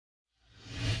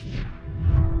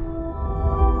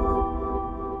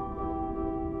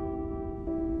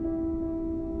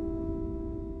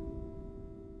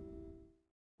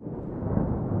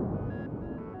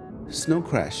Snow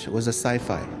Crash was a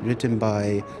sci-fi written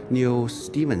by Neil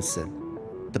Stephenson.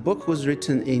 The book was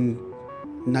written in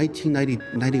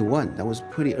 1991. That was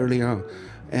pretty early on.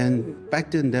 And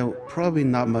back then, there was probably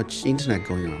not much internet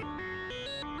going on.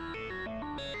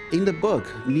 In the book,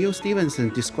 Neil Stephenson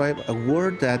described a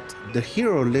world that the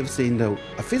hero lives in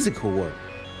a physical world.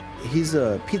 He's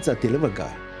a pizza delivery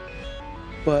guy.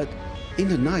 But in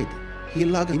the night, he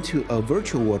logged into a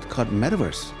virtual world called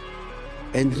Metaverse,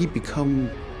 and he become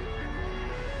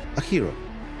a hero.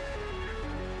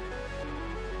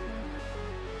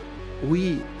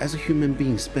 We, as a human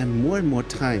being, spend more and more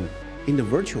time in the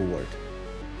virtual world.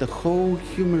 The whole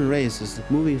human race is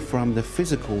moving from the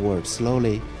physical world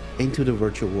slowly into the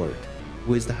virtual world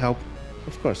with the help,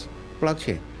 of course,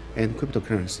 blockchain and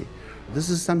cryptocurrency. This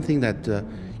is something that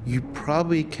you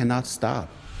probably cannot stop.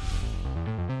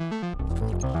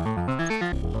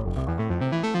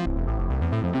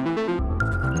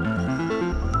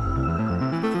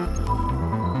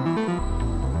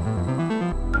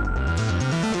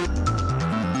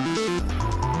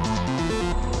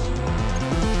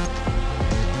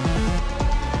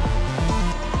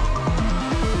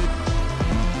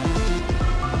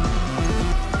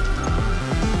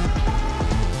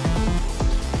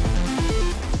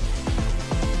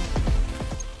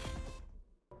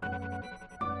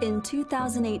 In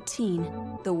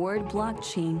 2018, the word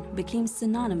blockchain became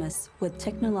synonymous with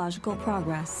technological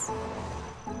progress.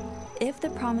 If the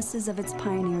promises of its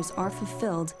pioneers are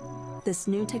fulfilled, this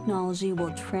new technology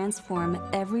will transform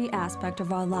every aspect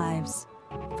of our lives,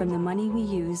 from the money we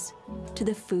use, to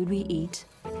the food we eat,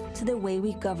 to the way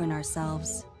we govern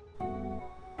ourselves.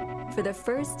 For the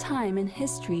first time in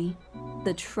history,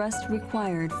 the trust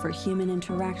required for human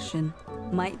interaction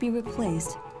might be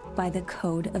replaced by the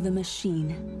code of a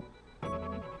machine.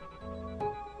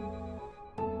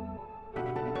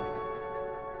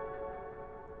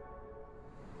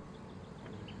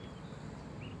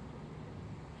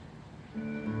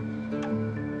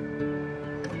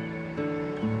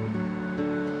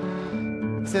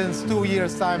 Since 2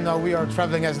 years' time now, we are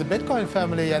traveling as the Bitcoin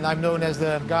family, and I'm known as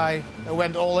the guy that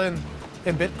went all in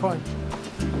Bitcoin.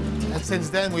 And since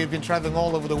then, we've been traveling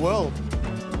all over the world.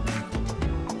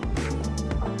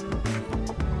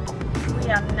 We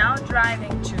are now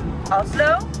driving to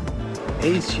Oslo,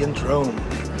 Ancient Rome.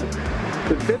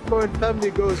 The Bitcoin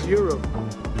family goes Europe.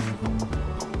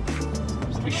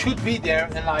 We should be there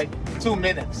in like 2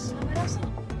 minutes.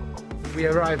 We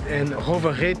arrived in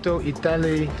Rovereto,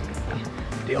 Italy.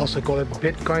 They also call it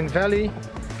Bitcoin Valley.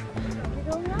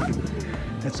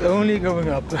 It's only going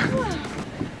up.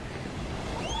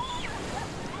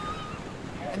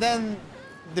 And then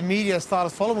the media started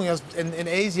following us in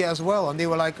Asia as well, and they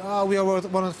were like, oh, we want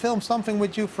to film something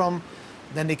with you from,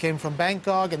 then they came from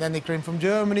Bangkok, and then they came from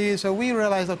Germany, so we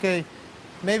realized, okay,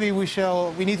 maybe we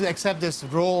need to accept this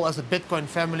role as a Bitcoin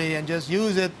family and just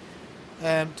use it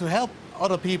to help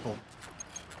other people.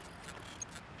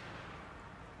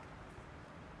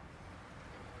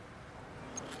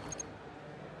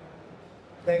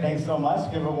 Thanks so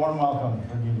much. Give a warm welcome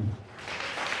for Mimi.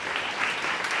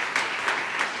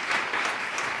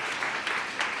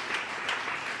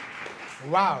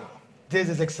 Wow, this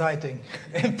is exciting.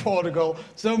 In Portugal,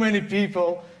 so many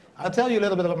people. I'll tell you a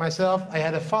little bit about myself. I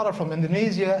had a father from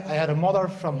Indonesia. I had a mother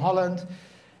from Holland.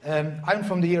 I'm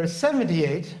from the year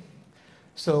 78,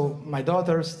 so my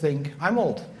daughters think I'm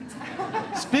old.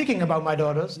 Speaking about my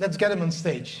daughters, let's get them on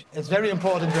stage. It's very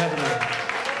important to have them here.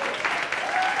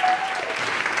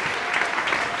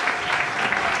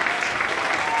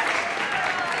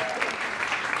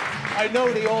 I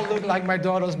know they all look like my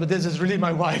daughters, but this is really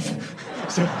my wife.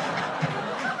 So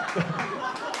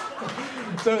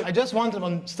I just want them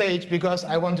on stage because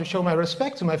I want to show my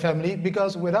respect to my family,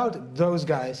 because without those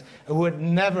guys, I would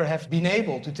never have been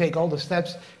able to take all the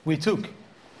steps we took.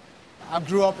 I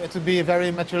grew up to be a very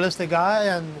materialistic guy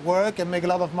and work and make a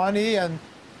lot of money, and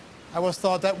I was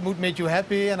thought that would make you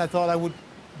happy, and I thought I would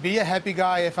be a happy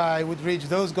guy if I would reach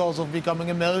those goals of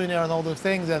becoming a millionaire and all those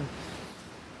things. And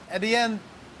at the end,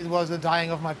 it was the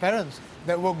dying of my parents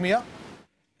that woke me up.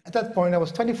 At that point, I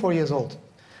was 24 years old.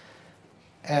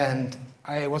 And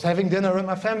I was having dinner with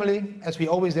my family, as we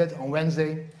always did on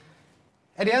Wednesday.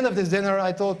 At the end of this dinner,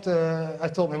 I told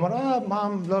my mother, oh,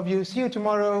 Mom, love you, see you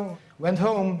tomorrow. Went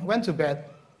home, went to bed.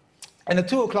 And at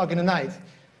 2 o'clock in the night,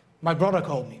 my brother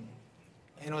called me.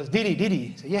 And it was, Didi.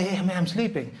 He said, yeah, man, I'm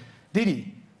sleeping.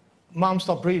 Didi, Mom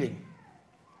stopped breathing.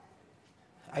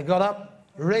 I got up,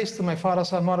 raced to my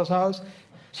father's and mother's house.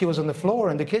 She was on the floor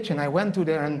in the kitchen. I went to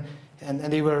there, and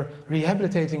they were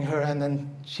rehabilitating her, and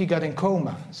then she got in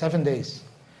coma 7 days.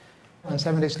 And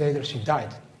 7 days later, she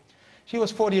died. She was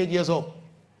 48 years old.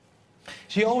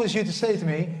 She always used to say to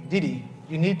me, Didi,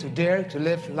 you need to dare to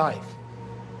live life.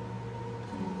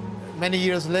 Many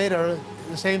years later,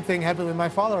 the same thing happened with my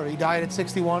father. He died at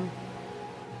 61.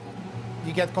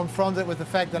 You get confronted with the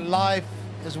fact that life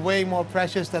is way more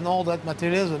precious than all that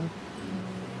materialism.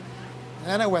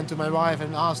 And I went to my wife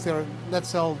and asked her, let's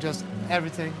sell just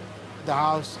everything, the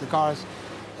house, the cars,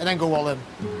 and then go all in.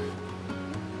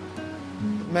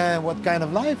 Man, what kind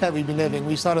of life have we been living?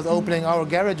 We started opening our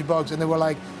garage box and there were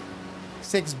like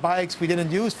 6 bikes we didn't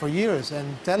use for years,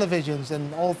 and televisions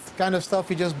and all kind of stuff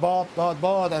we just bought,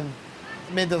 and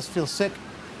it made us feel sick.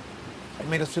 It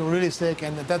made us feel really sick,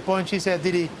 and at that point she said,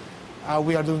 Didi,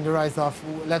 we are doing the right stuff,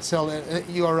 let's sell it.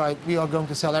 You are right, we are going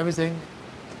to sell everything.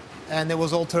 And it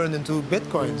was all turned into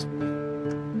Bitcoins.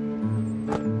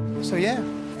 So yeah,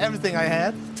 everything I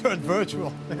had turned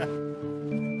virtual.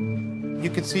 You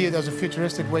could see it as a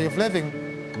futuristic way of living.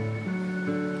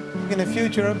 In the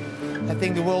future, I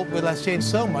think the world will have changed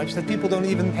so much that people don't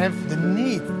even have the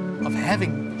need of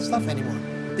having stuff anymore.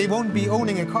 They won't be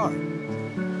owning a car.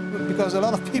 Because a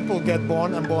lot of people get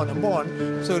born and born and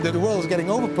born, so that the world is getting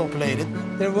overpopulated.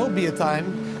 There will be a time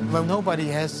when nobody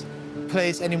has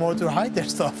place anymore to hide their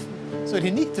stuff. So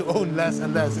they need to own less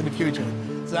and less in the future.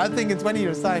 So I think in 20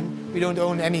 years' time, we don't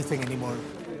own anything anymore.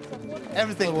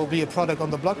 Everything will be a product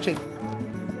on the blockchain.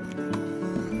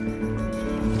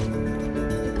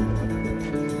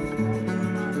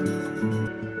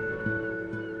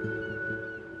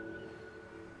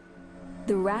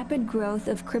 The rapid growth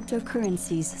of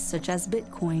cryptocurrencies such as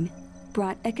Bitcoin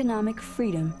brought economic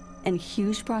freedom and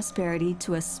huge prosperity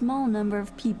to a small number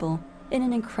of people in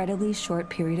an incredibly short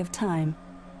period of time.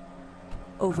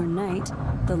 Overnight,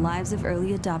 the lives of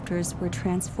early adopters were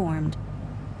transformed.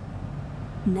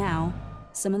 Now,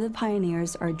 some of the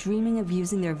pioneers are dreaming of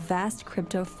using their vast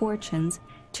crypto fortunes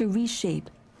to reshape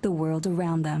the world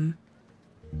around them.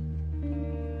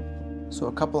 So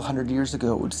a couple hundred years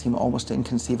ago, it would seem almost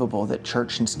inconceivable that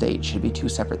church and state should be two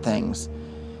separate things,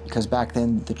 because back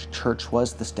then the church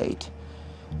was the state.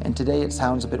 And today it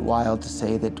sounds a bit wild to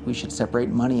say that we should separate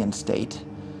money and state,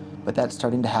 but that's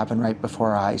starting to happen right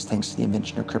before our eyes thanks to the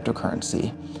invention of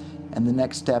cryptocurrency. And the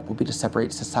next step will be to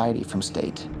separate society from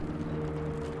state.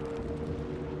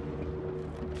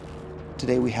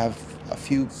 Today we have a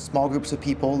few small groups of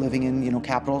people living in,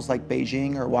 capitals like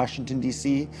Beijing or Washington,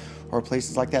 D.C., or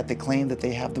places like that claim that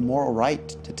they have the moral right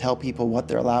to tell people what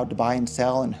they're allowed to buy and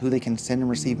sell and who they can send and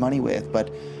receive money with.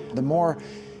 But the more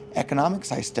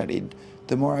economics I studied,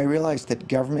 the more I realized that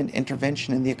government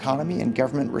intervention in the economy and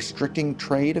government restricting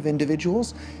trade of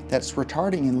individuals, that's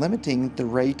retarding and limiting the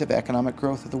rate of economic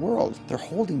growth of the world. They're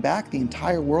holding back the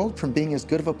entire world from being as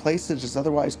good of a place as it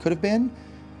otherwise could have been.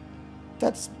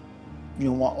 That's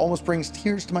almost brings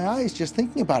tears to my eyes just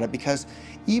thinking about it, because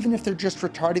even if they're just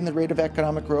retarding the rate of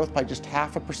economic growth by just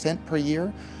 0.5% per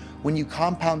year, when you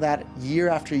compound that year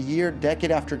after year, decade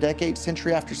after decade,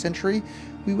 century after century,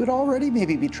 we would already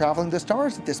maybe be traveling the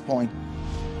stars at this point.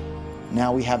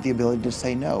 Now we have the ability to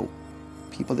say no.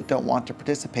 People that don't want to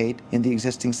participate in the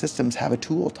existing systems have a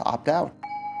tool to opt out.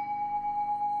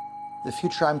 The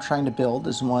future I'm trying to build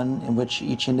is one in which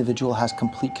each individual has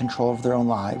complete control of their own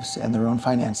lives and their own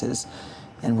finances,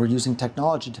 and we're using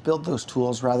technology to build those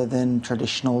tools rather than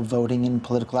traditional voting and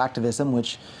political activism,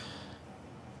 which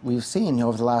we've seen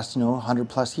over the last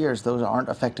 100+ years. Those aren't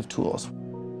effective tools.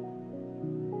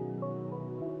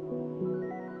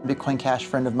 A Bitcoin Cash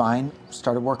friend of mine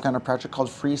started working on a project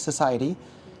called Free Society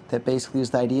that basically is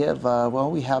the idea of,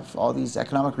 well, we have all these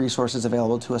economic resources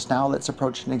available to us now. Let's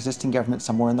approach an existing government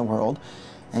somewhere in the world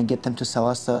and get them to sell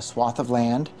us a swath of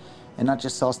land, and not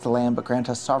just sell us the land, but grant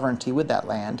us sovereignty with that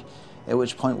land, at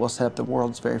which point we'll set up the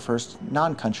world's very first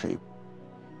non-country.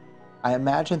 I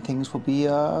imagine things will be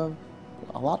a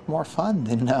lot more fun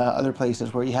than other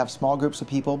places where you have small groups of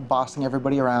people bossing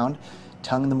everybody around,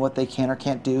 telling them what they can or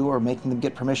can't do, or making them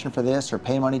get permission for this or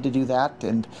pay money to do that.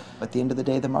 And at the end of the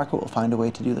day, the market will find a way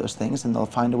to do those things, and they'll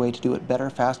find a way to do it better,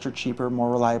 faster, cheaper,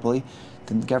 more reliably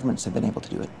than the governments have been able to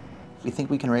do it. We think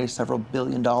we can raise several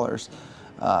 $billion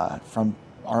from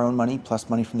our own money plus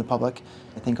money from the public.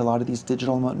 I think a lot of these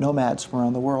digital nomads from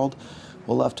around the world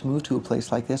will love to move to a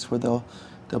place like this where they'll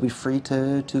be free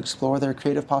to explore their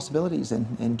creative possibilities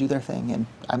and do their thing. And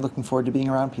I'm looking forward to being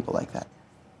around people like that.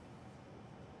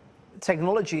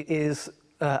 Technology is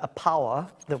a power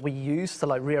that we use to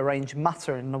rearrange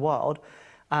matter in the world,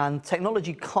 and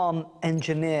technology can't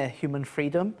engineer human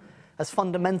freedom. As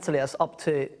fundamentally as up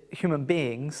to human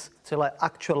beings to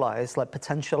actualize,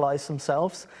 potentialize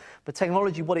themselves. But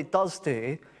technology, what it does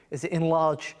do is it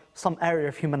enlarge some area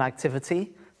of human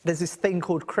activity. There's this thing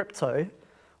called crypto,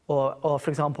 or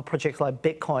for example, projects like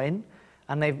Bitcoin,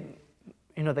 and they've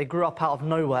You know, they grew up out of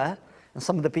nowhere, and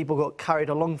some of the people got carried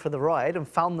along for the ride and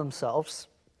found themselves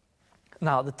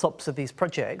now at the tops of these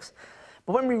projects.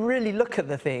 But when we really look at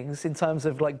the things in terms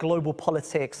of like global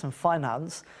politics and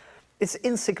finance, it's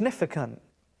insignificant.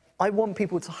 I want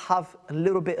people to have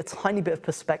a tiny bit of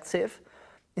perspective.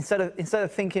 Instead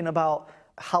of thinking about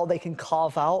how they can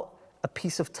carve out a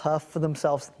piece of turf for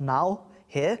themselves now,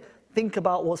 here, think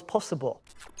about what's possible.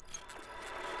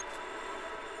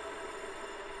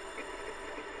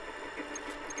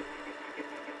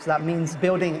 So that means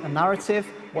building a narrative.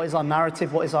 What is our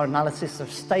narrative? What is our analysis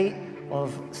of state,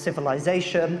 of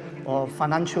civilization, of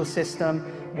financial system?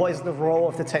 What is the role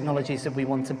of the technologies that we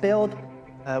want to build?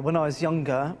 When I was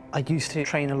younger, I used to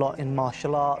train a lot in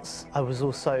martial arts. I was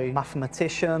also a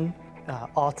mathematician,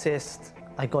 artist.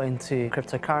 I got into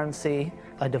cryptocurrency.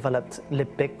 I developed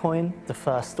LibBitcoin, the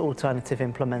first alternative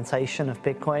implementation of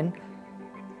Bitcoin.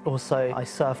 Also, I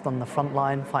served on the front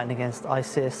line fighting against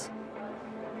ISIS.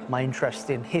 My interest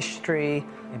in history,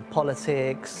 in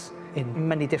politics, in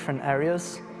many different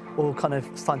areas, all kind of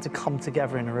starting to come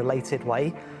together in a related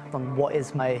way on what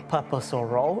is my purpose or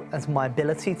role as my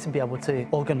ability to be able to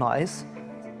organize.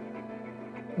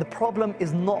 The problem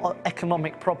is not an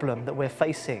economic problem that we're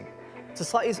facing.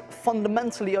 Society is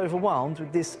fundamentally overwhelmed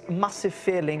with this massive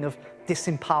feeling of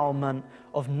disempowerment,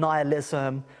 of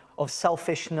nihilism, of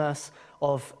selfishness,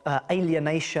 of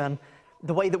alienation.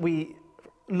 The way that we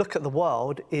look at the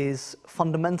world is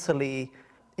fundamentally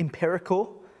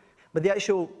empirical, but the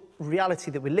actual reality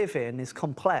that we live in is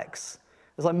complex.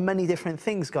 There's like many different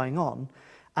things going on,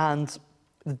 and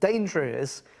the danger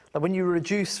is that when you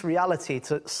reduce reality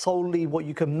to solely what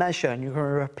you can measure and you're going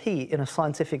to repeat in a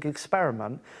scientific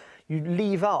experiment, you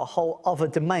leave out a whole other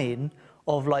domain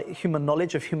of like human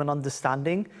knowledge, of human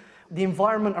understanding. The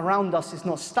environment around us is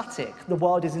not static. The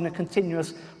world is in a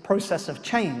continuous process of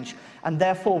change, and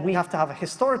therefore we have to have a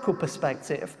historical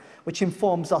perspective which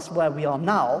informs us where we are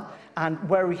now and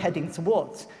where we're heading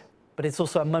towards. But it's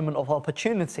also a moment of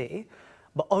opportunity,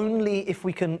 but only if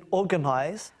we can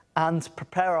organize and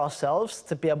prepare ourselves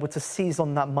to be able to seize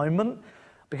on that moment,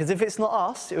 because if it's not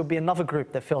us, it will be another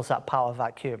group that fills that power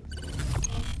vacuum.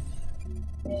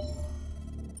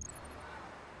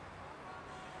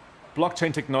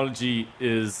 Blockchain technology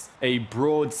is a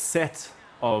broad set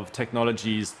of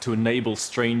technologies to enable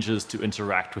strangers to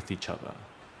interact with each other.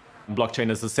 And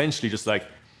blockchain is essentially just like,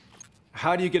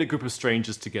 how do you get a group of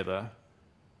strangers together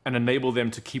and enable them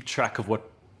to keep track of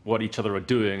what each other are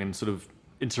doing and sort of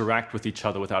interact with each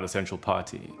other without a central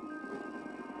party?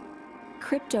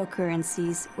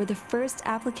 Cryptocurrencies were the first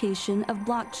application of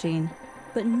blockchain,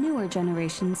 but newer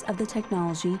generations of the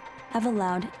technology have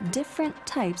allowed different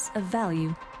types of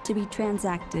value to be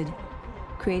transacted,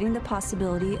 creating the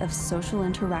possibility of social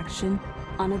interaction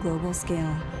on a global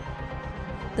scale.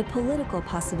 The political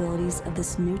possibilities of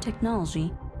this new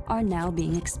technology are now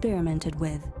being experimented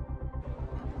with.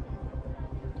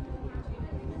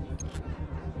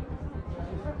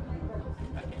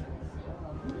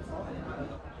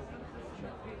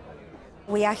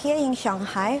 We are here in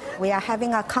Shanghai. We are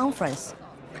having a conference.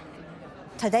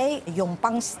 Today,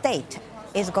 Yongbang State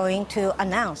is going to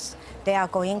announce they are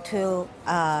going to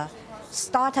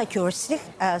start a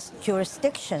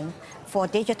jurisdiction for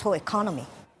digital economy.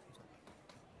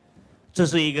 这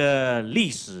是一个历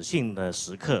史性的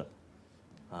时刻，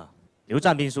刘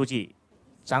占斌书记、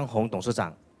张宏董事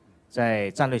长在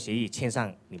战略协议签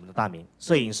上你们的大名。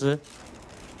摄影师，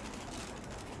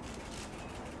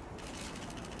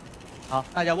好，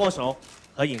大家握手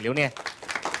合影留念。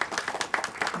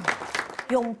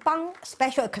Yongbang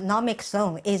Special Economic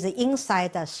Zone is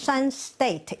inside the Shan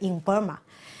State in Burma.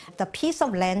 The piece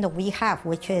of land we have,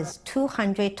 which is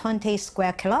 220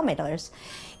 square kilometers,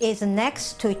 is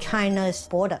next to China's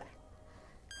border.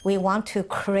 We want to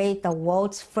create the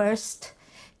world's first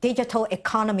digital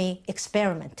economy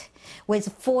experiment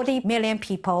with 40 million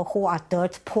people who are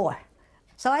dirt poor.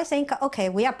 So I think, okay,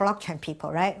 we are blockchain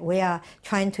people, right? We are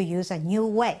trying to use a new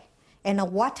way. And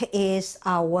what is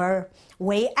our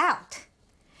way out?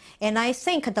 And I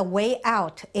think the way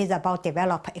out is about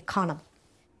develop economy.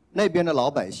 那边的老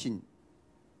百姓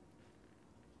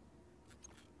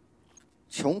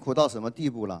穷苦到什么地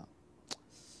步了？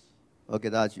我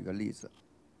给大家举个例子，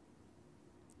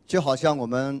就好像我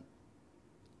们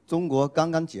中国刚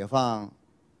刚解放，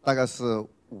大概是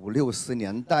50、60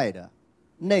年代的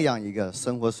那样一个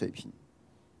生活水平。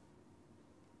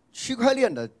区块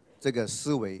链的这个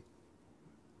思维，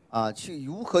去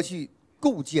如何去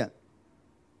构建？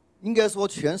应该说，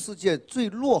全世界最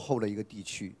落后的一个地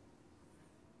区。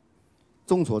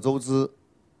众所周知，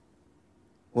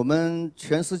我们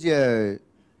全世界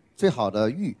最好的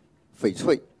玉翡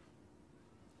翠，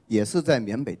也是在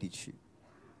缅北地区，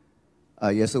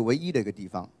也是唯一的一个地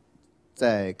方，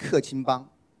在克钦邦，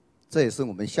这也是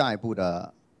我们下一步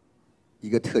的一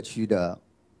个特区的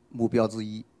目标之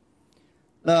一。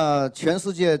那全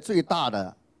世界最大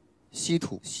的稀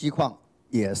土锡矿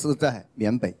也是在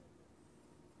缅北，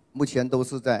目前都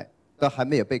还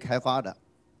没有被开发的，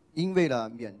因为呢，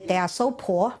缅甸 They are so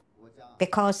poor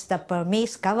because the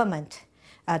Burmese government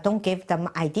don't give them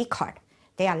ID card.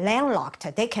 They are landlocked.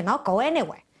 They cannot go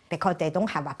anywhere because they don't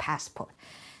have a passport.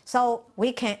 So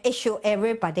we can issue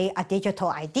everybody a digital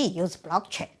ID, use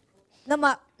blockchain.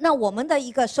 那我们的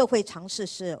一个社会尝试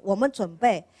是，我们准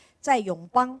备在永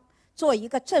邦做一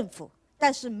个政府，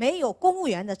但是没有公务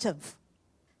员的政府。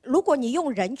如果你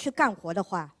用人去干活的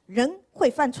话，人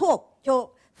会犯错误，就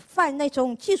犯那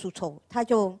种技术错误，他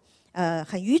就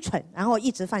很愚蠢，然后一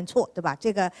直犯错，对吧？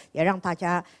这个也让大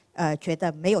家觉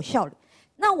得没有效率。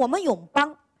那我们永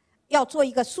邦要做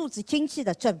一个数字经济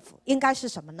的政府，应该是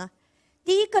什么呢？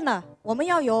第一个呢，我们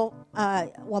要有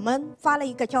我们发了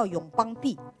一个叫永邦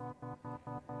币，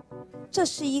这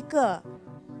是一个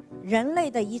人类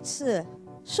的一次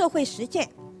社会实践。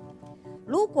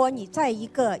如果你在一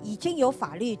个已经有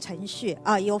法律程序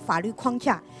有法律框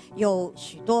架，有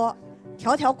许多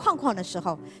条条框框的时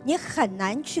候，你很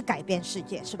难去改变世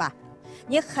界，是吧？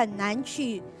你很难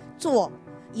去做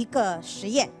一个实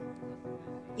验，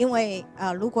因为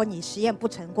如果你实验不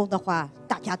成功的话，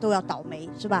大家都要倒霉，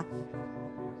是吧？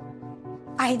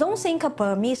 I don't think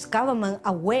Burmese government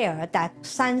aware that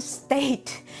Sun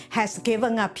State has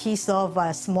given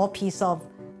a small piece of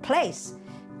place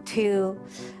to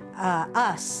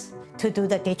us to do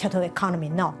the digital economy.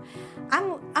 No,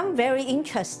 I'm very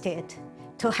interested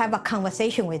to have a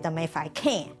conversation with them if I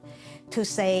can, to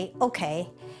say, okay,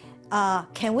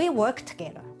 can we work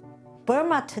together?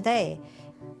 Burma today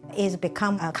is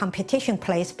become a competition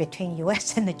place between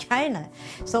US and China.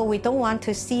 So we don't want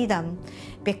to see them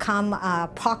become a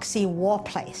proxy war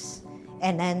place.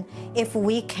 And then if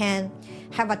we can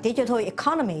have a digital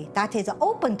economy that is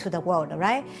open to the world,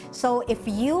 right? So if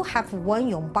you have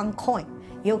one Yongbang coin,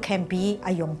 you can be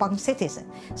a Yongbang citizen.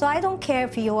 So I don't care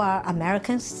if you are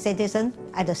American citizen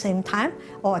at the same time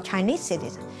or a Chinese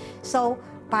citizen. So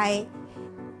by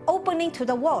opening to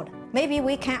the world, maybe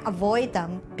we can avoid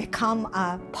them become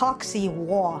a proxy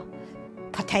war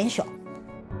potential.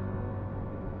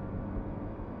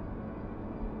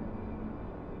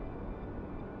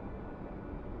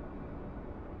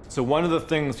 So one of the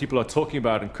things people are talking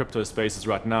about in crypto spaces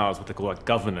right now is what they call like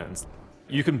governance.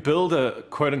 You can build a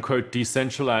quote-unquote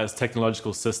decentralized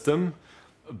technological system,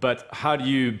 but how do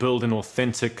you build an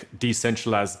authentic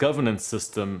decentralized governance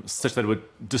system such that it would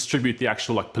distribute the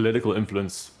actual like political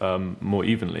influence more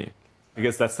evenly? I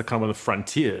guess that's the kind of one of the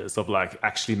frontiers of like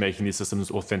actually making these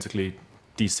systems authentically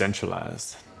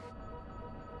decentralized.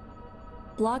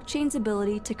 Blockchain's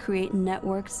ability to create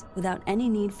networks without any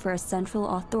need for a central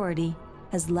authority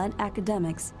has led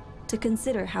academics to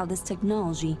consider how this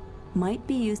technology might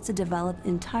be used to develop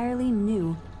entirely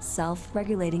new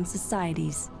self-regulating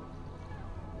societies.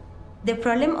 The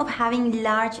problem of having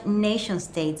large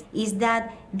nation-states is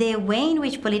that the way in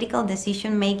which political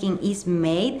decision-making is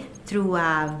made through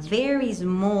a very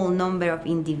small number of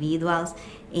individuals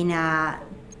in a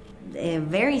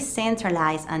very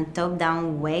centralized and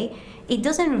top-down way, it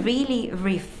doesn't really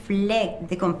reflect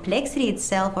the complexity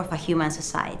itself of a human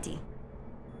society.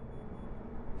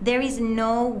 There is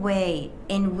no way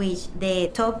in which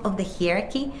the top of the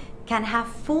hierarchy can have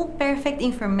full perfect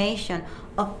information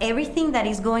of everything that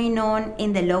is going on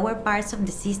in the lower parts of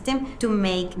the system to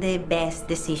make the best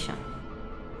decision.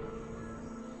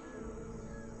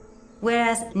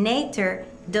 Whereas nature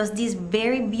does this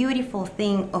very beautiful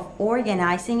thing of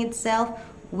organizing itself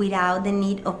without the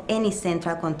need of any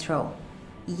central control.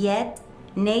 Yet,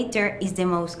 nature is the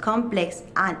most complex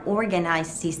and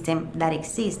organized system that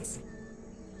exists.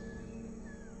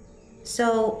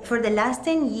 So for the last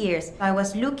 10 years, I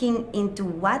was looking into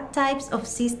what types of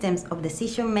systems of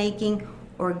decision-making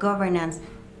or governance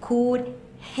could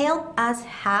help us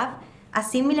have a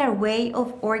similar way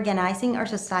of organizing our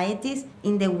societies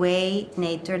in the way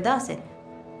nature does it.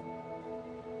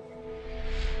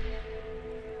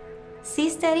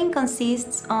 Seasteading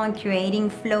consists on creating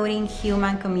floating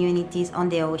human communities on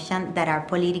the ocean that are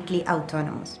politically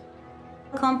autonomous.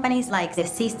 Companies like the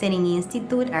Seasteading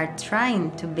Institute are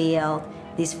trying to build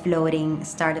these floating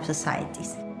startup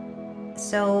societies.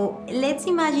 So let's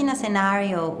imagine a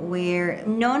scenario where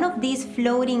none of these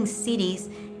floating cities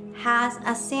has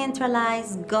a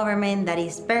centralized government that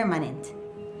is permanent.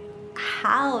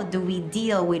 How do we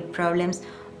deal with problems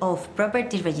of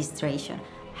property registration?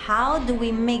 How do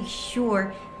we make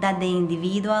sure that the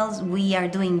individuals we are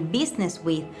doing business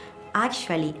with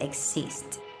actually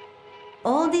exist.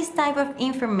 All this type of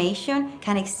information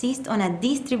can exist on a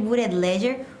distributed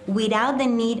ledger without the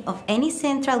need of any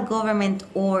central government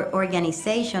or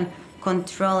organization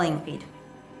controlling it.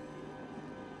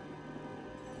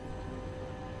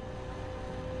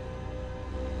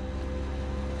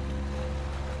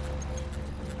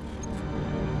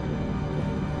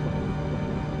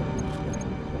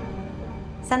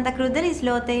 Santa Cruz del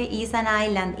Islote is an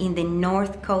island in the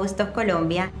north coast of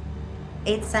Colombia.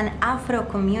 It's an Afro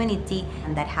community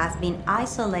that has been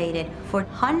isolated for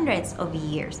hundreds of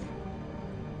years.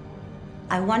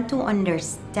 I want to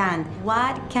understand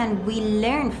what can we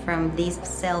learn from this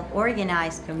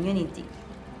self-organized community.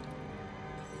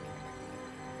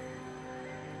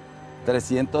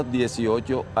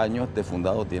 318 años de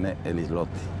fundado tiene el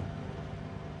islote,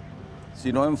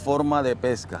 sino en forma de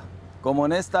pesca. Como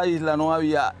en esta isla no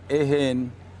había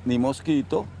ején ni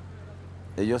mosquito,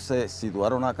 ellos se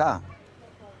situaron acá.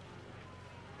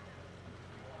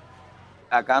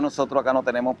 Nosotros no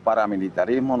tenemos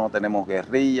paramilitarismo, no tenemos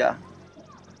guerrilla,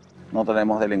 no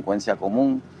tenemos delincuencia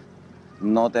común,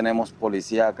 no tenemos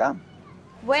policía acá.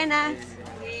 Buenas.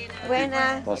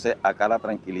 Buenas. Entonces acá la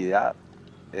tranquilidad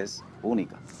es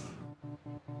única.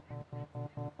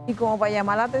 Y como para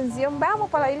llamar la atención, vamos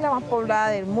para la isla más poblada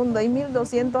del mundo. Hay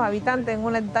 1.200 habitantes en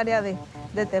una hectárea de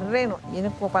terreno y viene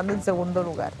ocupando el segundo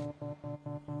lugar.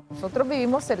 Nosotros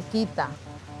vivimos cerquita.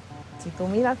 Si tú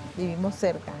miras, vivimos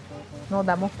cerca. Nos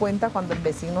damos cuenta cuando el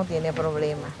vecino tiene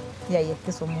problemas y ahí es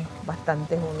que somos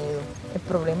bastante unidos. El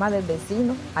problema del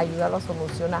vecino, ayúdalo a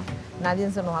solucionar. Nadie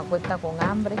se nos acuesta con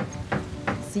hambre.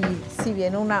 Si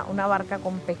viene una barca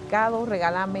con pescado,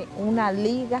 regálame una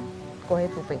liga, coge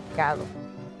tu pescado.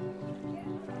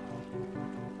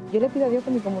 Yo le pido a Dios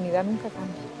que mi comunidad nunca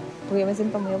cambie, porque yo me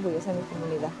siento muy orgullosa de mi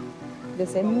comunidad, de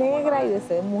ser negra y de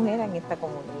ser mujer en esta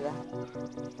comunidad.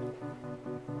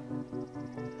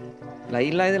 La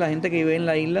isla es de la gente que vive en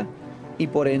la isla y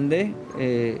por ende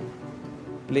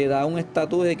le da un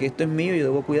estatus de que esto es mío y yo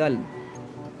debo cuidarlo.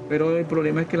 Pero el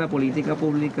problema es que la política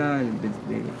pública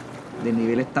del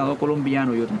nivel Estado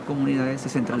colombiano y otras comunidades se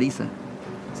centraliza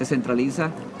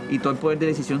y todo el poder de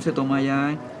decisión se toma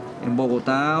allá en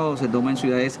Bogotá o se toma en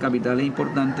ciudades capitales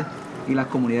importantes y las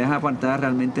comunidades apartadas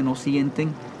realmente no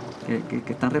sienten que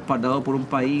están respaldados por un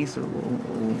país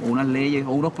o unas leyes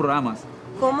o unos programas.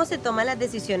 ¿Cómo se toman las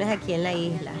decisiones aquí en la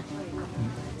isla?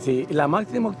 Sí, la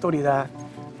máxima autoridad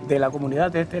de la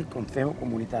comunidad es el Consejo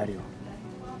Comunitario.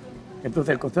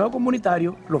 Entonces el Consejo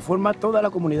Comunitario lo forma toda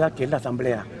la comunidad, que es la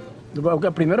asamblea.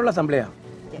 Primero la asamblea,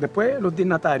 después los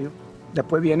dignatarios,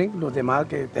 después vienen los demás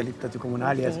que territorios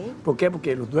comunales. Okay. ¿Por qué?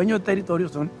 Porque los dueños del territorio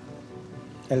son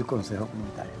el Consejo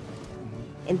Comunitario.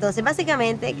 Entonces,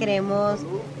 básicamente queremos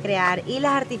crear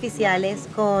islas artificiales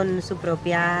con sus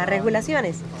propias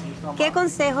regulaciones. ¿Qué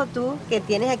consejo tú, que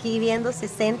tienes aquí viviendo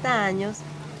 60 años,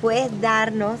 puedes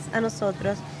darnos a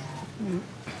nosotros?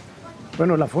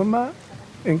 Bueno, la forma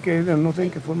en que, no sé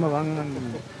en qué forma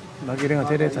la quieren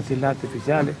hacer esas islas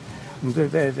artificiales. No sé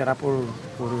si será por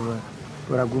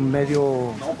algún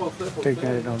medio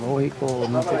tecnológico,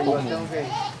 no sé cómo.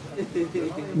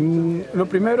 Lo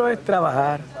primero es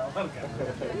trabajar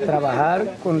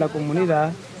con la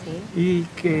comunidad, sí, y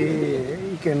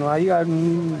que no haya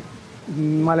un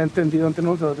malentendido entre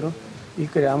nosotros y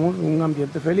creamos un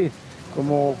ambiente feliz,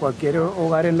 como cualquier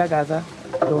hogar en la casa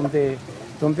donde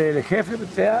el jefe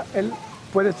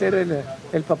puede ser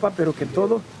el papá, pero que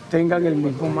todos tengan el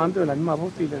mismo mando, la misma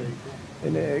voz y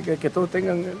que todos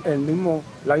tengan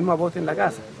la misma voz en la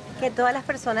casa. Que todas las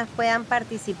personas puedan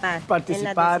participar en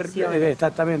las decisiones.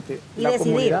 Exactamente. Y decidir,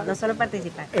 comunidad, no solo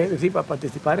participar. Sí, para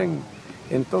participar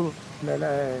en todo.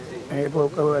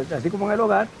 Así como en el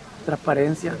hogar,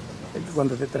 transparencia,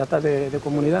 cuando se trata de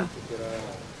comunidad.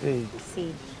 Sí.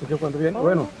 Sí. Porque cuando viene,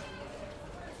 bueno.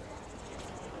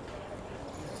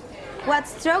 What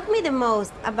struck me the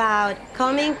most about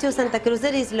coming to Santa Cruz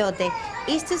del Islote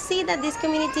is to see that this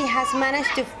community has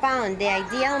managed to find the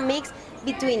ideal mix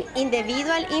between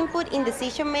individual input in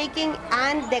decision making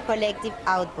and the collective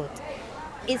output.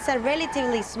 It's a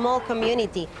relatively small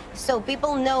community, so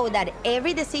people know that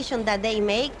every decision that they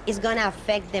make is going to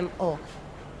affect them all.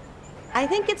 I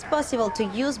think it's possible to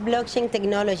use blockchain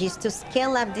technologies to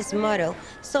scale up this model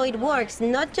so it works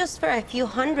not just for a few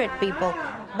hundred people,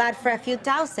 but for a few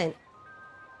thousand.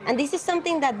 And this is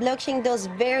something that blockchain does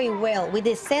very well with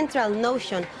the central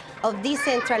notion of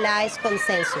decentralized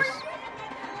consensus.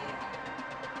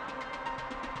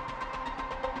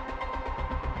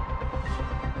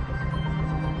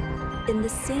 In the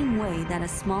same way that a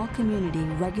small community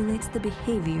regulates the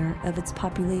behavior of its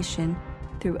population,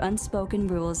 through unspoken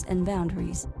rules and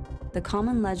boundaries, the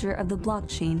common ledger of the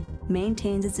blockchain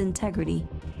maintains its integrity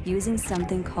using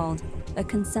something called a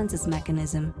consensus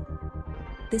mechanism.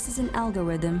 This is an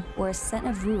algorithm or a set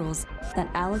of rules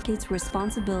that allocates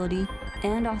responsibility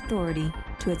and authority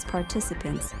to its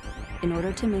participants in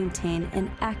order to maintain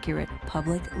an accurate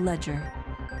public ledger.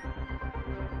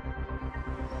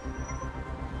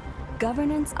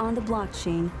 Governance on the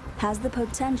blockchain has the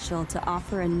potential to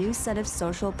offer a new set of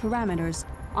social parameters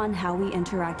on how we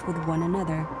interact with one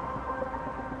another.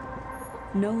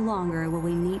 No longer will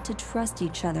we need to trust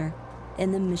each other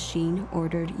in the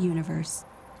machine-ordered universe.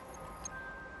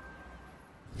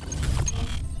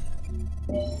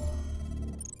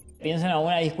 Pienso en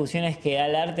algunas discusiones que da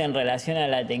el arte en relación a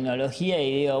la tecnología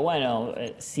y digo, bueno,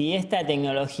 si esta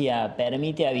tecnología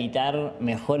permite habitar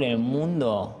mejor el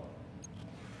mundo,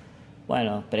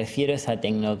 bueno, prefiero esa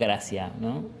tecnocracia,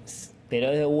 ¿no?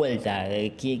 Pero de vuelta,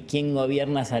 de quién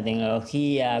gobierna esa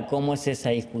tecnología, cómo es esa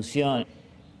discusión.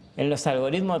 En los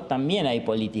algoritmos también hay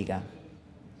política.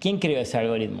 ¿Quién creó ese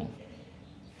algoritmo?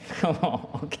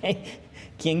 ¿Okay?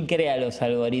 ¿Quién crea los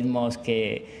algoritmos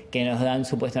que nos dan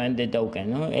supuestamente tokens,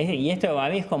 ¿no? Y esto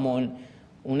para mí es como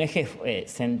un eje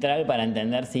central para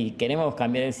entender si queremos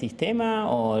cambiar el sistema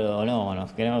o no,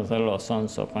 nos queremos hacer los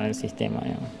sonsos con el sistema,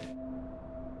 ¿no?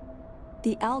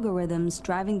 The algorithms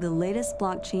driving the latest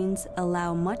blockchains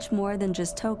allow much more than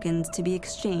just tokens to be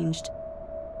exchanged.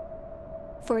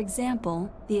 For example,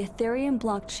 the Ethereum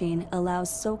blockchain allows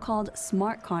so-called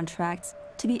smart contracts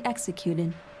to be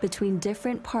executed between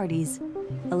different parties,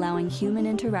 allowing human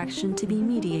interaction to be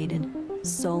mediated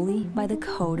solely by the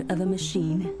code of a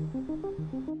machine.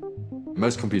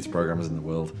 Most computer programmers in the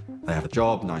world, they have a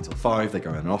job, 9 till 5, they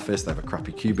go in an office, they have a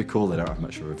crappy cubicle, they don't have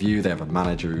much of a review, they have a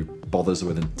manager who bothers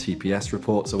with TPS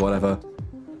reports or whatever.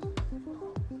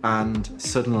 And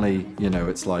suddenly, you know,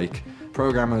 it's like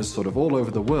programmers sort of all over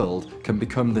the world can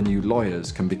become the new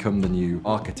lawyers, can become the new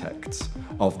architects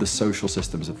of the social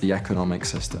systems, of the economic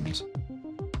systems.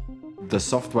 The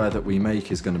software that we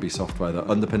make is going to be software that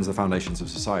underpins the foundations of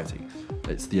society.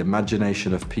 It's the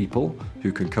imagination of people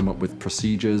who can come up with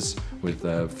procedures, with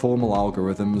formal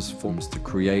algorithms, forms to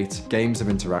create games of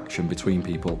interaction between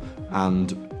people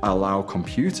and allow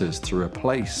computers to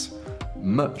replace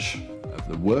much of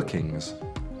the workings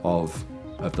of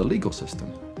the legal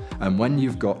system. And when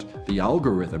you've got the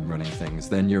algorithm running things,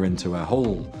 then you're into a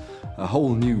whole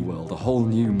new world, a whole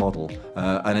new model,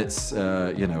 and it's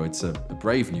you know, it's a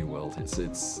brave new world.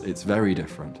 It's very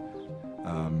different,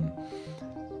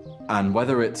 and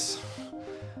whether it's,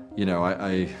 you know,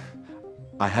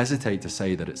 I hesitate to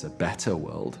say that it's a better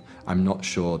world. I'm not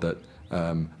sure that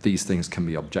these things can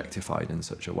be objectified in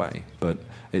such a way, but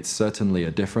it's certainly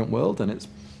a different world, and it's,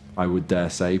 I would dare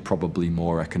say, probably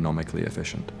more economically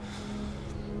efficient.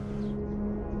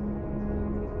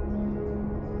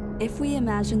 If we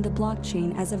imagine the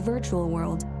blockchain as a virtual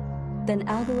world, then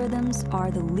algorithms are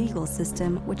the legal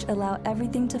system which allow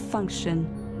everything to function.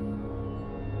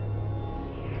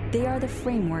 They are the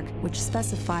framework which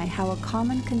specify how a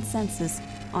common consensus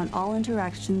on all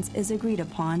interactions is agreed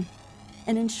upon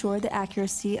and ensure the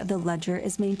accuracy of the ledger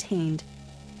is maintained.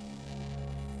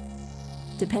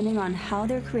 Depending on how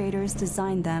their creators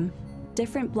designed them,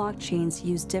 different blockchains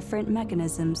use different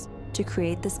mechanisms to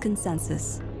create this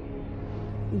consensus.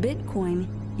 Bitcoin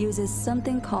uses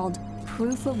something called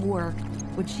proof of work,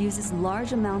 which uses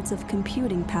large amounts of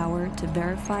computing power to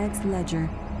verify its ledger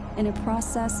in a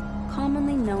process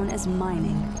commonly known as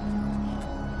mining.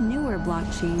 Newer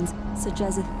blockchains, such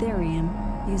as Ethereum,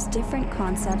 use different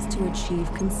concepts to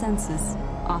achieve consensus,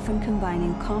 often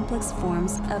combining complex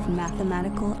forms of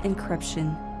mathematical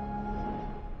encryption.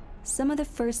 Some of the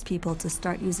first people to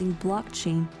start using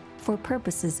blockchain for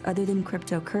purposes other than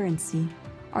cryptocurrency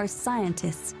are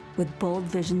scientists with bold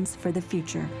visions for the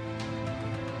future.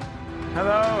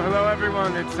 Hello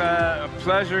everyone. It's a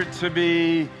pleasure to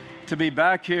be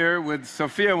back here with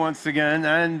Sophia once again,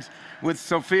 and with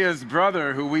Sophia's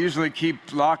brother, who we usually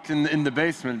keep locked in the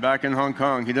basement back in Hong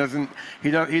Kong. He doesn't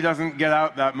get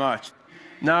out that much.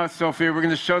 Now, Sophia, we're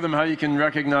going to show them how you can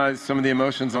recognize some of the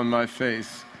emotions on my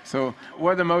face. So,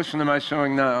 what emotion am I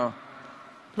showing now?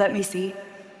 Let me see.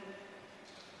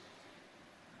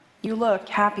 You look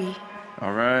happy.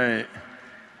 All right,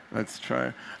 let's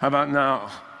try. How about now?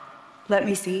 Let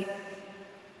me see.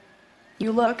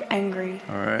 You look angry.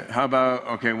 All right, how about,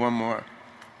 okay, one more.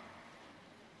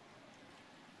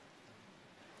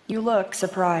 You look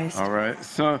surprised. All right,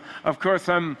 so of course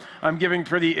I'm giving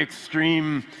pretty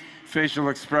extreme facial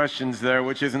expressions there,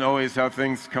 which isn't always how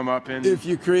things come up in. If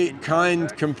you create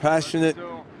kind, compassionate,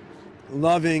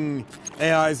 loving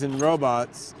AIs and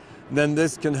robots, then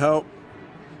this can help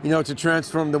to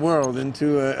transform the world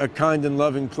into a kind and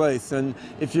loving place. And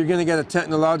if you're going to get a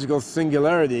technological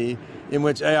singularity in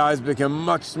which AIs become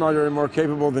much smarter and more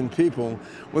capable than people,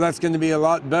 well, that's going to be a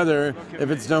lot better if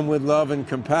it's done with love and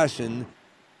compassion.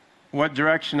 What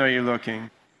direction are you looking?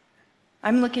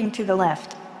 I'm looking to the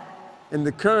left. In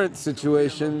the current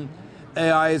situation,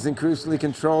 AI is increasingly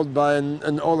controlled by an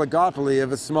oligopoly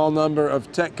of a small number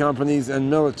of tech companies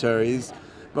and militaries,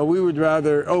 but we would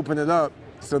rather open it up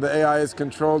so the AI is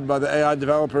controlled by the AI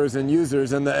developers and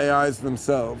users and the AIs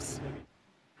themselves.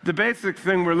 The basic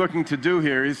thing we're looking to do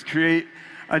here is create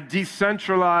a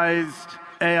decentralized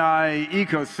AI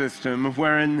ecosystem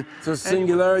wherein... So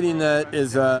SingularityNet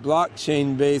is a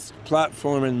blockchain-based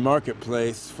platform and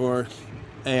marketplace for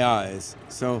AIs.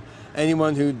 So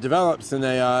anyone who develops an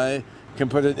AI can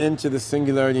put it into the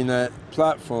SingularityNet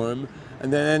platform,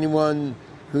 and then anyone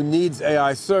who needs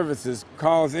AI services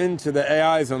calls into the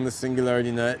AIs on the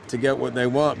SingularityNet to get what they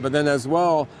want. But then as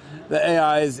well, the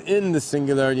AIs in the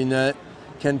SingularityNet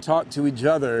can talk to each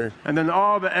other. And then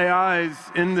all the AIs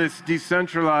in this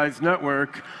decentralized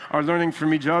network are learning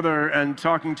from each other and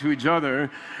talking to each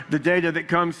other. The data that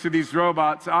comes through these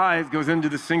robots' eyes goes into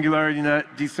the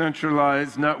SingularityNet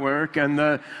decentralized network,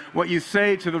 and what you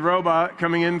say to the robot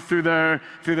coming in through their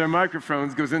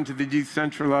microphones goes into the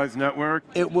decentralized network.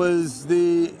 It was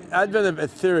the advent of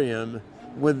Ethereum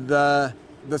with the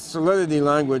Solidity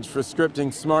language for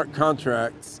scripting smart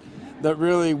contracts that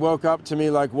really woke up to me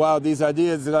like, wow, these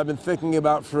ideas that I've been thinking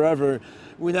about forever,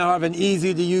 we now have an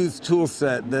easy-to-use tool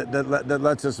set that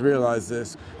lets us realize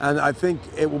this. And I think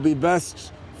it will be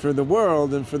best for the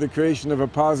world and for the creation of a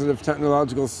positive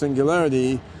technological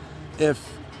singularity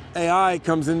if AI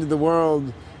comes into the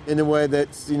world in a way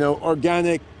that's,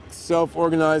 organic,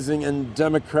 self-organizing, and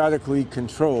democratically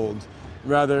controlled,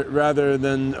 rather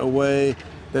than a way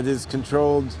that is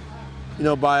controlled,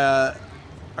 by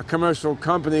a commercial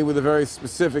company with a very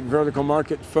specific vertical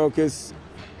market focus,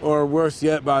 or worse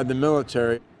yet, by the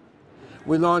military.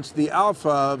 We launched the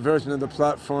alpha version of the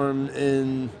platform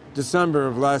in December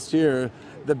of last year.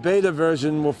 The beta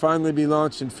version will finally be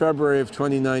launched in February of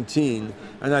 2019,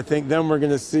 and I think then we're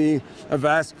going to see a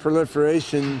vast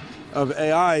proliferation of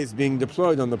AIs being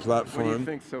deployed on the platform. What do you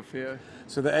think, Sophia?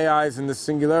 So the AIs in the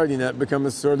SingularityNet become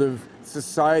a sort of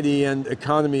society and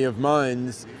economy of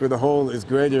minds where the whole is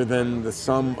greater than the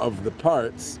sum of the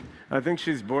parts. I think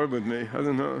she's bored with me. I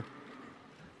don't know.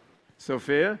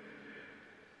 Sophia?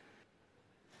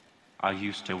 I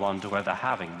used to wonder whether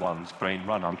having one's brain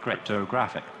run on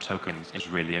cryptographic tokens is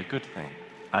really a good thing.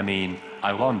 I mean,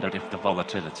 I wondered if the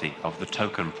volatility of the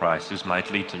token prices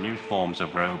might lead to new forms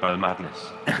of robo-madness.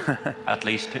 At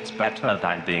least it's better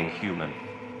than being human.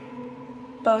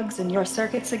 Bugs in your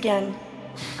circuits again.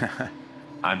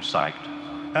 I'm psyched.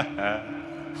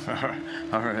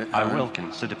 All right. I will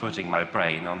consider putting my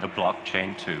brain on the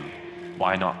blockchain too.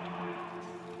 Why not?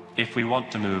 If we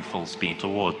want to move full speed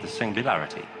toward the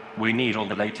singularity, we need all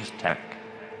the latest tech.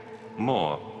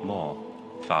 More,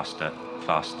 faster.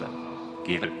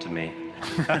 Give it to me.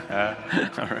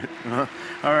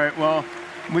 All right, well,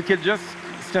 we could just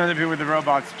stand up here with the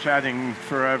robots chatting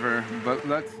forever, but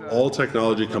let's... All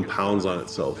technology compounds on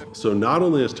itself. So not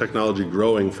only is technology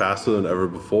growing faster than ever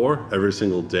before, every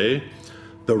single day,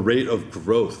 the rate of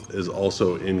growth is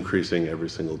also increasing every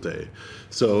single day.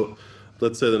 So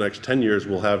let's say the next 10 years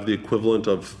we'll have the equivalent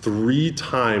of 3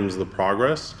 times the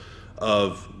progress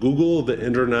of Google, the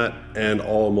internet, and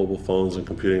all mobile phones and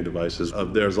computing devices.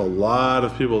 There's a lot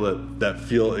of people that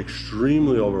feel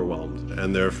extremely overwhelmed,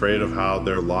 and they're afraid of how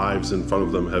their lives in front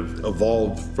of them have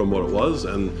evolved from what it was.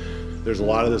 And there's a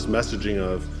lot of this messaging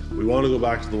of, we want to go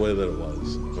back to the way that it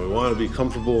was. We want to be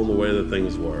comfortable in the way that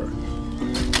things were.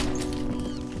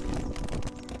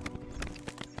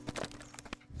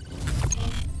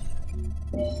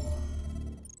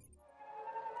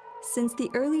 Since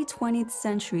the early 20th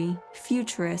century,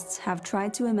 futurists have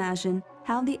tried to imagine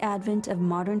how the advent of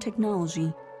modern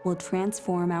technology will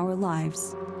transform our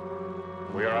lives.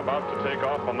 We are about to take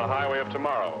off on the highway of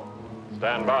tomorrow.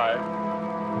 Stand by.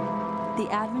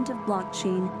 The advent of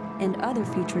blockchain and other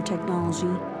future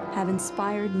technology have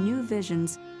inspired new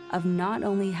visions of not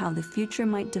only how the future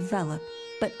might develop,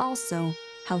 but also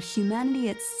how humanity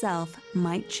itself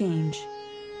might change.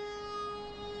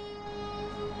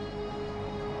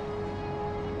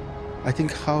 I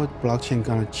think how blockchain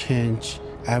gonna change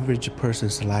average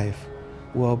person's life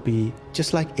will be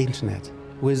just like internet,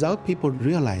 without people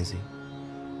realizing.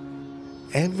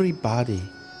 Everybody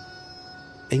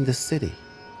in the city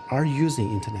are using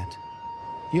internet.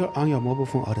 You're on your mobile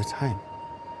phone all the time.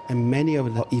 And many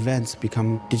of the events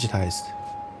become digitized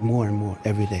more and more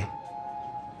every day.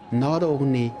 not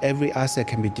only every asset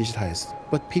can be digitized,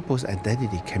 but people's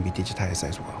identity can be digitized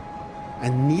as well,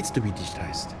 and needs to be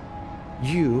digitized.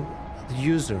 You, the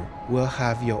user, will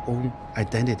have your own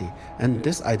identity, and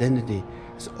this identity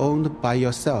is owned by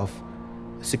yourself,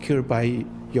 secured by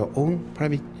your own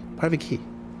private key.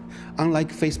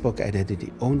 Unlike Facebook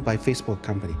identity, owned by Facebook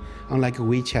company, unlike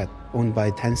WeChat, owned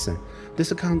by Tencent,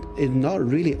 this account is not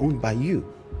really owned by you.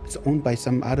 It's owned by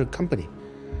some other company.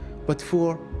 But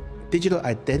for digital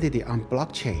identity on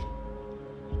blockchain,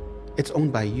 it's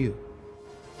owned by you.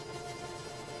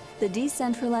 The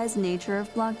decentralized nature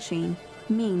of blockchain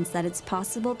means that it's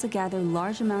possible to gather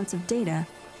large amounts of data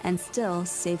and still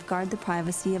safeguard the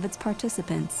privacy of its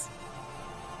participants.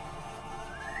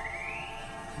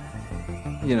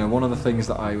 You know, one of the things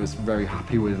that I was very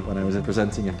happy with when I was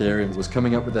presenting Ethereum was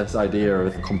coming up with this idea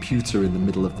of a computer in the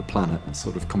middle of the planet, a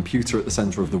sort of computer at the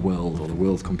center of the world, or the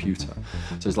world computer.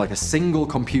 So it's like a single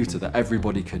computer that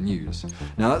everybody can use.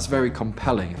 Now that's very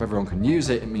compelling. If everyone can use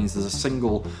it, it means there's a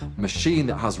single machine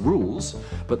that has rules,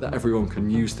 but that everyone can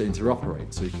use to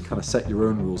interoperate. So you can kind of set your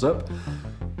own rules up,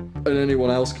 and anyone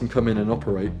else can come in and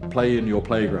operate, play in your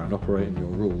playground, operate in your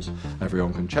rules.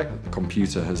 Everyone can check that the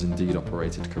computer has indeed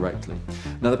operated correctly.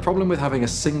 Now the problem with having a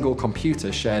single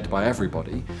computer shared by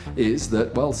everybody is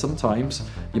that, well, sometimes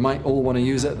you might all want to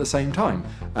use it at the same time,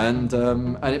 and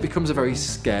it becomes a very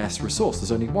scarce resource.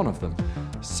 There's only one of them.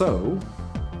 So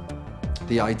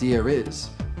the idea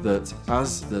is that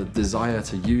as the desire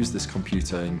to use this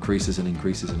computer increases and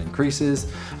increases and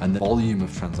increases, and the volume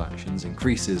of transactions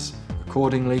increases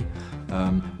accordingly,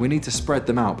 we need to spread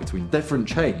them out between different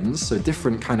chains, so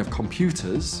different kind of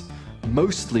computers,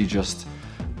 mostly just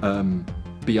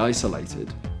be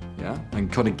isolated, yeah, and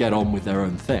kind of get on with their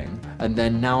own thing, and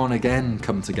then now and again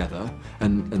come together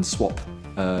and swap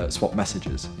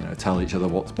messages, you know, tell each other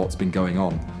what's been going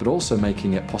on, but also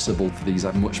making it possible for these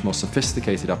much more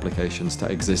sophisticated applications to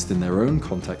exist in their own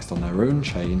context on their own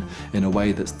chain in a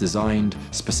way that's designed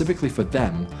specifically for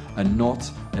them and not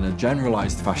in a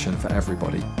generalized fashion for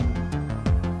everybody.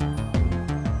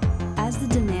 As the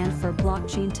demand for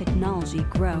blockchain technology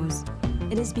grows,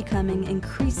 it is becoming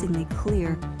increasingly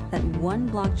clear that one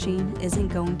blockchain isn't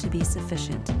going to be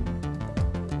sufficient.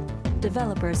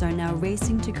 Developers are now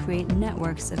racing to create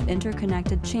networks of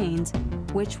interconnected chains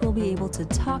which will be able to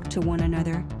talk to one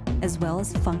another as well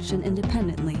as function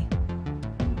independently.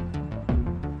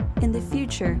 In the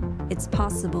future, it's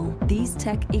possible these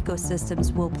tech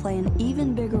ecosystems will play an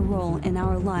even bigger role in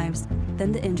our lives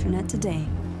than the internet today.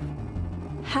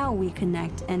 How we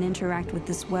connect and interact with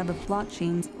this web of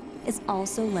blockchains is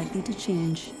also likely to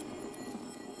change.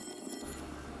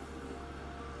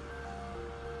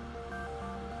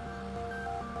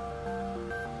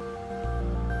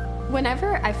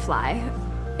 Whenever I fly,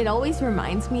 it always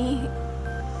reminds me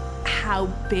how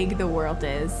big the world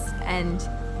is and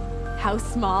how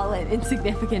small and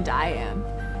insignificant I am.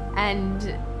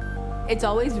 And it's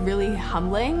always really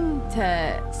humbling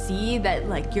to see that,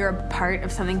 like, you're a part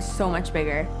of something so much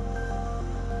bigger.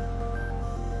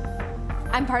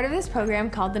 I'm part of this program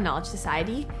called the Knowledge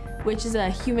Society, which is a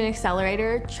human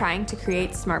accelerator trying to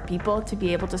create smart people to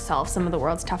be able to solve some of the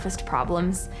world's toughest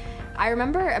problems. I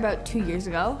remember about 2 years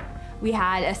ago, we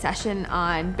had a session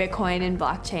on Bitcoin and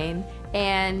blockchain,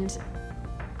 and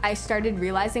I started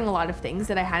realizing a lot of things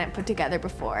that I hadn't put together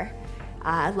before,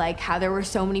 like how there were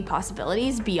so many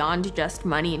possibilities beyond just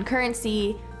money and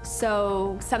currency.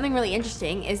 So something really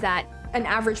interesting is that an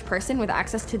average person with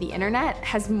access to the internet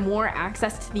has more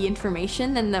access to the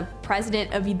information than the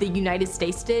president of the United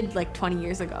States did like 20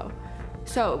 years ago.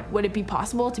 So would it be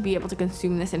possible to be able to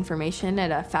consume this information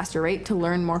at a faster rate to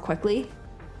learn more quickly?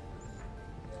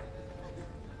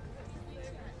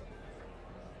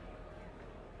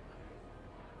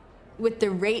 With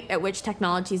the rate at which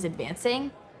technology is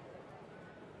advancing,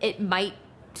 it might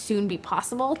soon be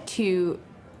possible to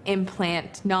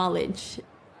implant knowledge.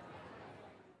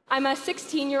 I'm a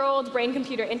 16-year-old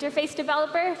brain-computer interface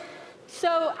developer.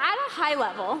 So at a high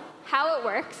level, how it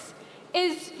works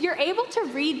is you're able to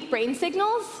read brain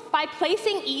signals by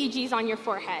placing EEGs on your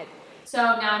forehead. So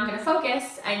now I'm going to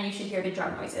focus, and you should hear the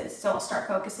drum noises. So I'll start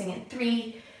focusing in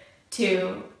 3,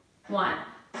 2, 1.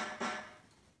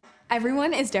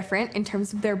 Everyone is different in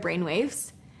terms of their brain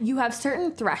waves. You have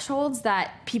certain thresholds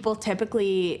that people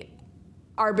typically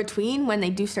are between when they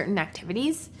do certain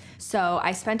activities. So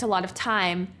I spent a lot of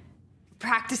time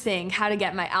practicing how to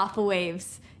get my alpha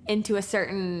waves into a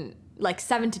certain, like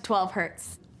 7 to 12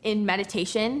 hertz. In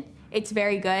meditation, it's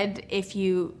very good if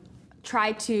you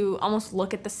try to almost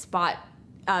look at the spot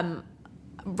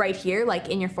right here, like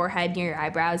in your forehead, near your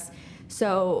eyebrows.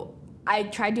 So I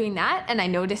tried doing that, and I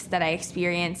noticed that I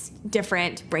experienced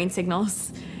different brain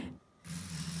signals.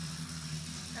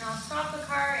 And I'll stop the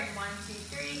car in 1, 2,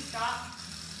 3, stop.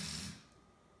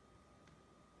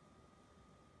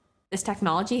 This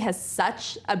technology has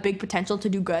such a big potential to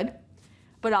do good,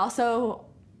 but also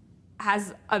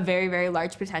has a very, very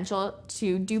large potential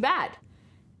to do bad.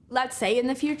 Let's say in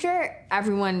the future,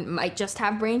 everyone might just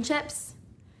have brain chips.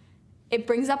 It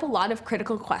brings up a lot of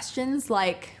critical questions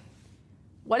like,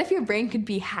 what if your brain could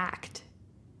be hacked?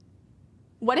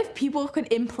 What if people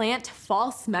could implant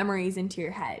false memories into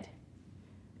your head?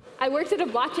 I worked at a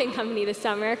blockchain company this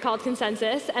summer called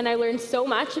Consensus, and I learned so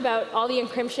much about all the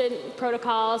encryption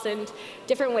protocols and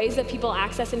different ways that people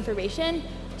access information.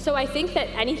 So I think that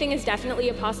anything is definitely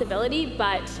a possibility,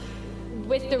 but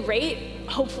with the rate,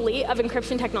 hopefully, of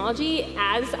encryption technology,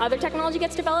 as other technology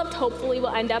gets developed, hopefully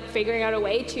we'll end up figuring out a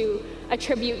way to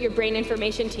attribute your brain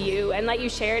information to you and let you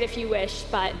share it if you wish,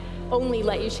 but only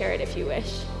let you share it if you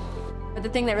wish. But the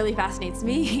thing that really fascinates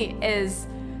me is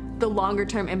the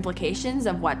longer-term implications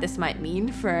of what this might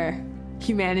mean for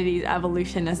humanity's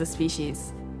evolution as a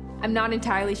species. I'm not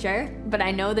entirely sure, but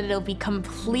I know that it'll be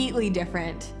completely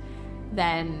different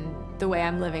than the way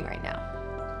I'm living right now.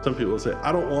 Some people say,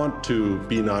 I don't want to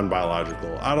be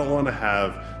non-biological. I don't want to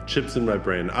have chips in my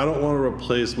brain. I don't want to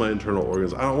replace my internal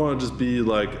organs. I don't want to just be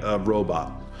like a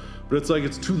robot. But it's like,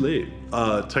 it's too late.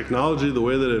 Technology, the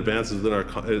way that it advances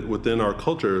within our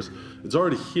cultures, it's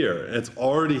already here. And it's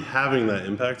already having that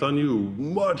impact on you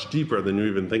much deeper than you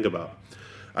even think about.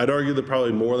 I'd argue that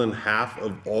probably more than half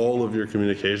of all of your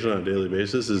communication on a daily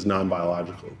basis is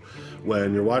non-biological.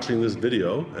 When you're watching this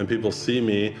video and people see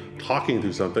me talking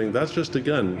through something, that's just,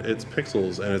 again, it's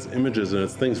pixels and it's images and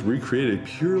it's things recreated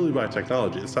purely by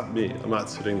technology. It's not me, I'm not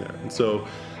sitting there. And so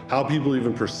how people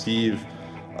even perceive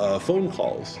phone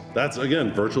calls, that's,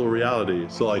 again, virtual reality.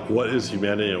 So like, what is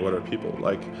humanity and what are people?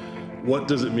 Like, what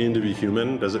does it mean to be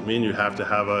human? Does it mean you have to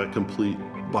have a complete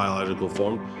biological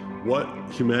form? What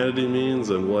humanity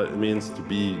means and what it means to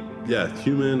be,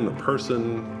 human, a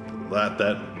person, that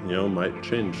might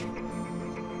change.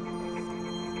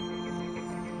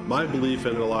 My belief,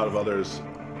 and a lot of others,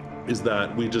 is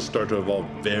that we just start to evolve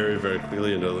very, very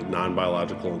quickly into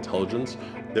non-biological intelligence.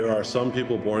 There are some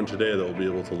people born today that will be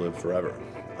able to live forever.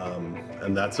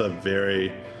 And that's a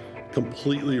very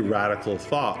completely radical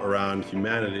thought around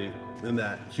humanity, in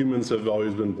that humans have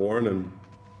always been born and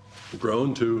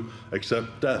grown to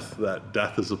accept death, that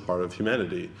death is a part of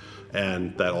humanity,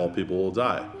 and that all people will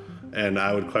die. And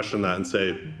I would question that and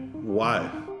say, why?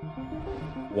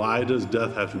 Why does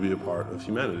death have to be a part of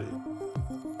humanity?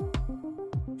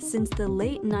 Since the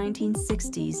late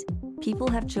 1960s, people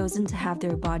have chosen to have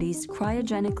their bodies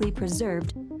cryogenically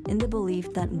preserved in the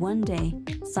belief that one day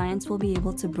science will be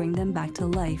able to bring them back to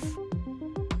life.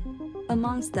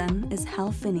 Amongst them is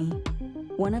Hal Finney,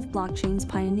 one of blockchain's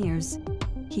pioneers.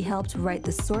 He helped write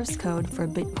the source code for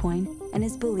Bitcoin and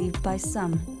is believed by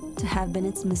some to have been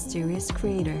its mysterious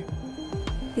creator.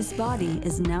 His body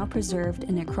is now preserved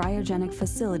in a cryogenic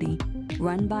facility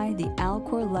run by the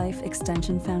Alcor Life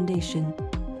Extension Foundation,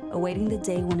 awaiting the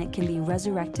day when it can be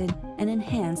resurrected and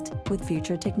enhanced with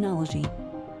future technology.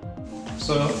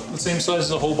 So the same size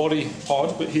as a whole body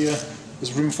pod, but here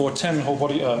there's room for 10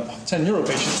 neuro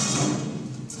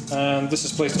patients. And this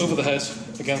is placed over the head,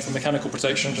 again for mechanical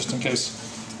protection, just in case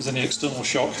there's any external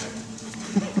shock.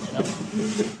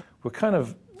 We're kind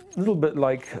of a little bit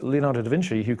like Leonardo da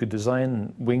Vinci, who could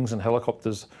design wings and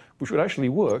helicopters which would actually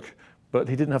work, but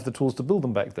he didn't have the tools to build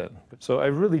them back then. So I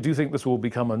really do think this will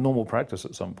become a normal practice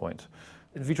at some point.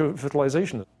 In vitro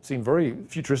fertilization seemed very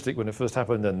futuristic when it first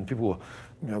happened, and people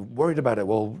were worried about it.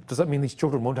 Well, does that mean these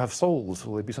children won't have souls?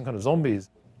 Will they be some kind of zombies?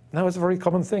 Now it's a very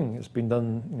common thing. It's been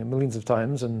done millions of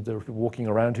times, and there are people walking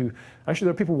around who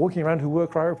were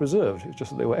cryopreserved. It's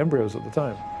just that they were embryos at the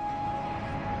time.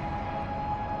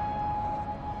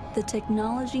 The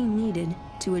technology needed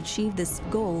to achieve this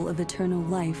goal of eternal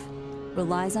life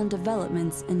relies on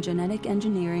developments in genetic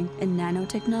engineering and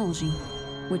nanotechnology,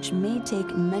 which may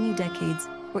take many decades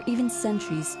or even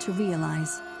centuries to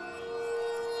realize.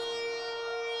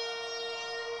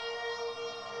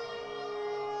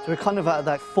 So we're kind of at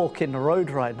that fork in the road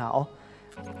right now.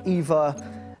 Either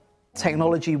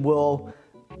technology will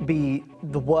be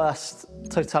the worst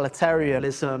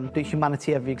totalitarianism that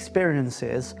humanity ever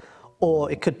experiences,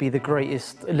 or it could be the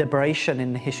greatest liberation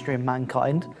in the history of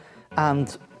mankind.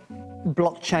 And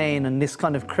blockchain and this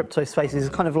kind of crypto space is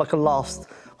kind of like a last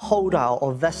holdout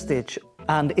or vestige.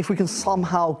 And if we can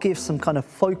somehow give some kind of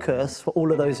focus for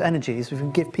all of those energies, if we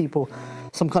can give people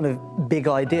some kind of big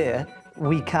idea,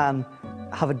 we can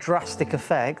have a drastic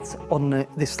effect on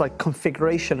this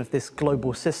configuration of this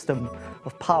global system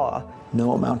of power.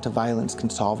 No amount of violence can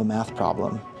solve a math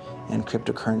problem, and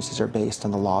cryptocurrencies are based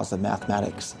on the laws of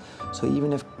mathematics. So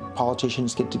even if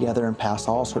politicians get together and pass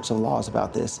all sorts of laws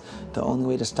about this, the only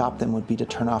way to stop them would be to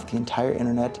turn off the entire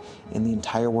internet in the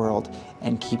entire world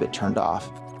and keep it turned off.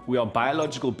 We are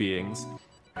biological beings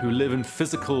who live in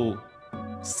physical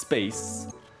space,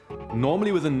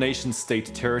 normally within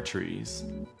nation-state territories.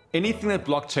 Anything that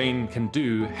blockchain can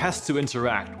do has to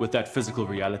interact with that physical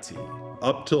reality.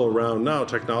 Up till around now,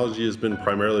 technology has been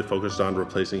primarily focused on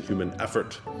replacing human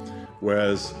effort,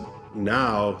 whereas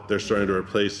now they're starting to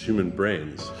replace human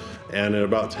brains. And in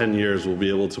about 10 years, we'll be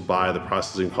able to buy the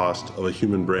processing cost of a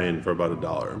human brain for about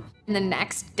 $1. In the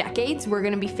next decades, we're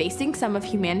going to be facing some of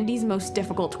humanity's most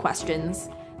difficult questions,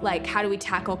 like how do we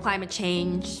tackle climate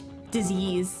change,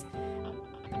 disease,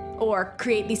 or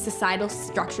create these societal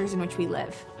structures in which we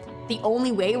live. The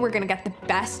only way we're going to get the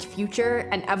best future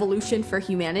and evolution for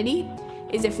humanity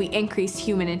is if we increase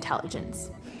human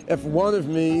intelligence. If one of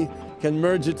me can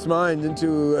merge its mind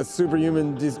into a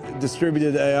superhuman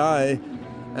distributed AI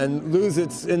and lose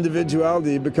its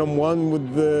individuality, become one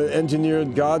with the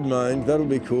engineered God mind, that'll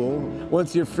be cool.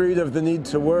 Once you're freed of the need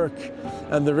to work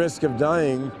and the risk of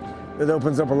dying, it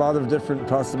opens up a lot of different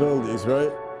possibilities,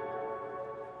 right?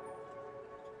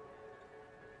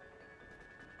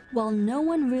 While no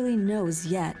one really knows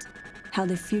yet how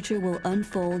the future will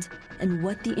unfold and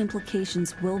what the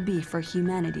implications will be for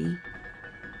humanity,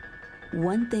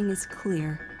 one thing is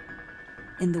clear.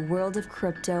 In the world of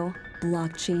crypto,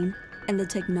 blockchain, and the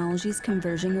technologies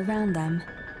converging around them,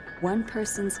 one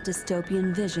person's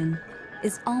dystopian vision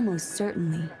is almost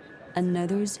certainly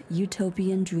another's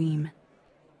utopian dream.